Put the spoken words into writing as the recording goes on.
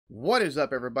What is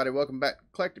up, everybody? Welcome back to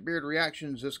Eclectic Beard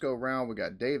Reactions. This go around, we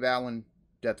got Dave Allen,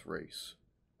 Death Race.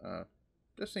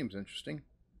 This seems interesting.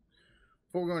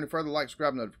 Before we go any further, like,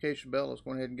 subscribe, notification bell. Let's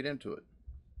go ahead and get into it.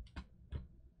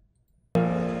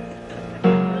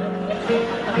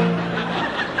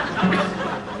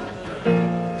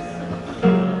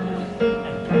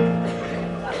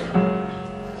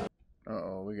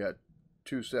 Uh-oh, we got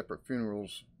two separate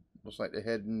funerals. Looks like they're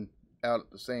heading out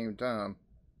at the same time.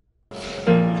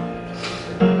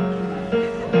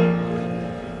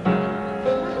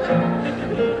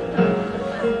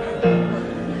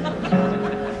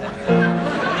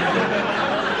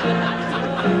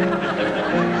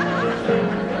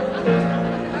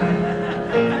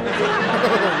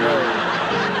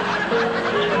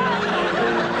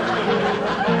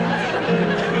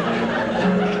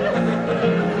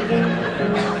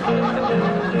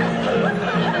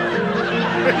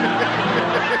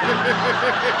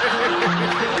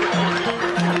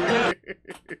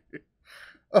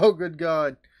 Oh, good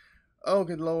God. Oh,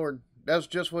 good Lord. That's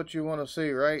just what you want to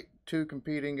see, right? Two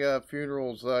competing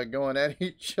funerals going at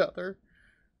each other.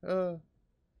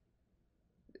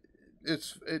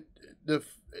 It's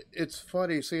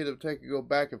funny seeing them go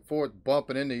back and forth,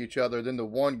 bumping into each other. Then the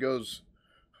one goes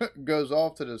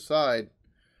off to the side.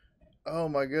 Oh,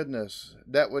 my goodness.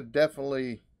 That would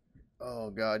definitely...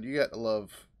 Oh, God. You got to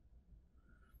love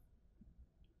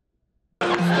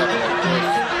stuff like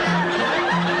this.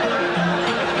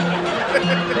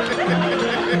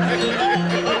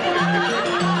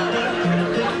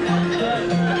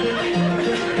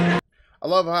 I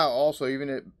love how also even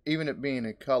it being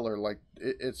in color, like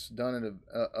it's done in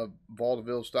a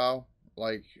vaudeville style,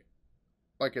 like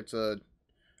it's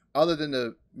other than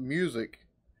the music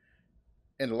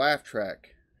and laugh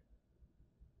track,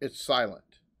 it's silent,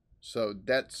 so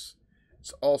it's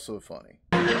also funny.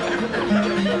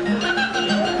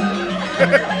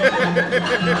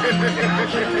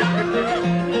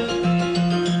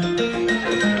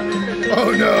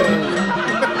 Oh no!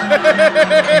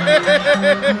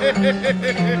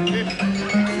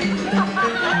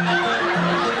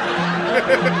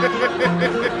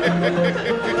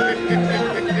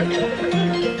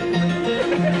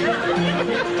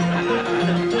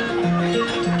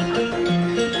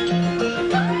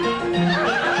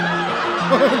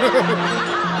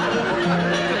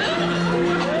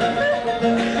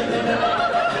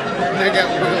 They got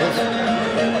wheels.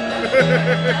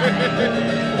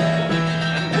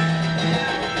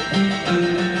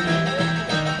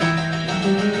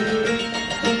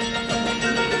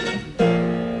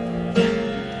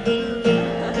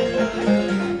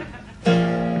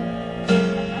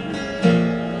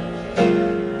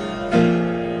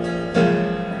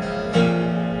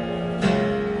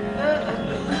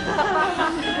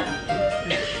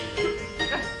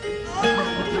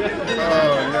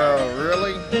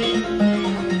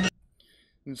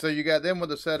 And so you got them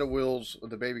with a set of wheels with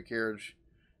the baby carriage.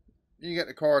 You got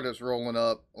the car that's rolling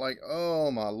up. Like, oh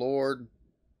my Lord.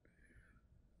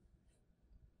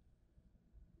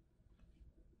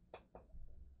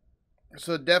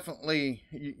 So definitely,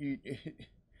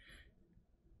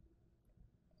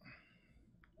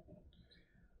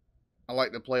 I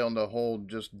like to play on the whole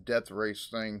just death race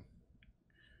thing.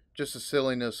 Just the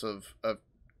silliness of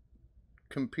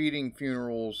competing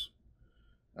funerals.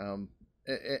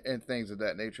 And things of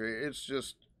that nature. It's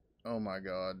just, oh my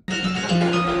God.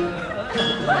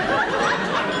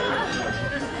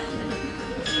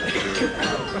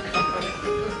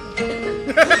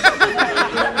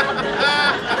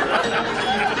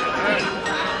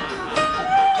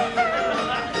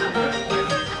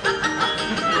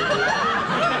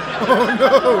 Oh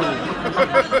no!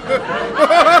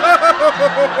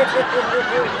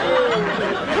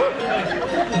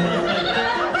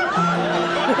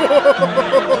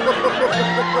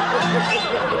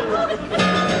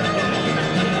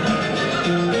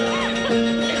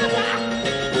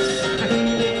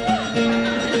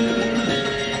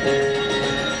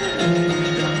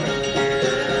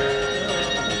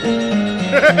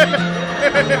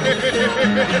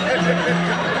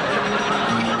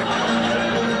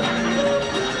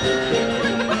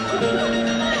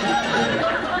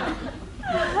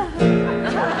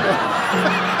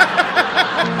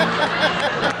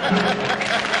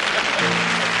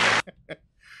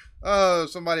 Oh,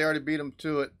 somebody already beat him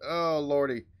to it. Oh,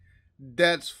 Lordy.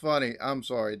 That's funny. I'm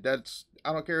sorry.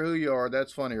 I don't care who you are.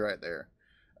 That's funny right there.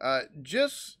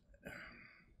 Just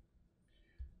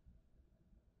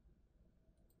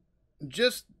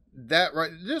that,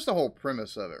 right? Just the whole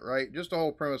premise of it, right? Just the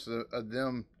whole premise of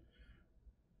them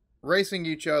racing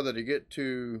each other to get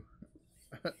to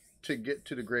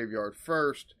the graveyard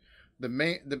first,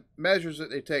 the measures that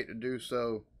they take to do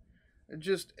so, and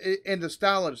the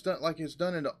style it's done, like it's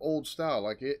done in the old style,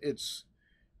 like it's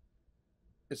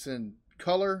in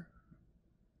color,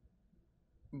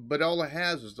 but all it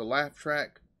has is the laugh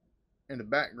track in the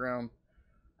background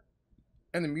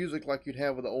and the music like you'd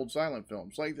have with the old silent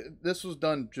films. Like this was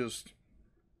done just.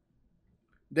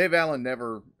 Dave Allen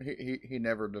never he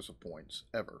never disappoints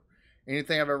ever.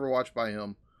 Anything I've ever watched by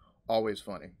him, always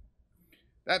funny.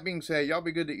 That being said, y'all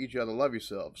be good to each other. Love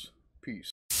yourselves.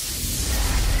 Peace.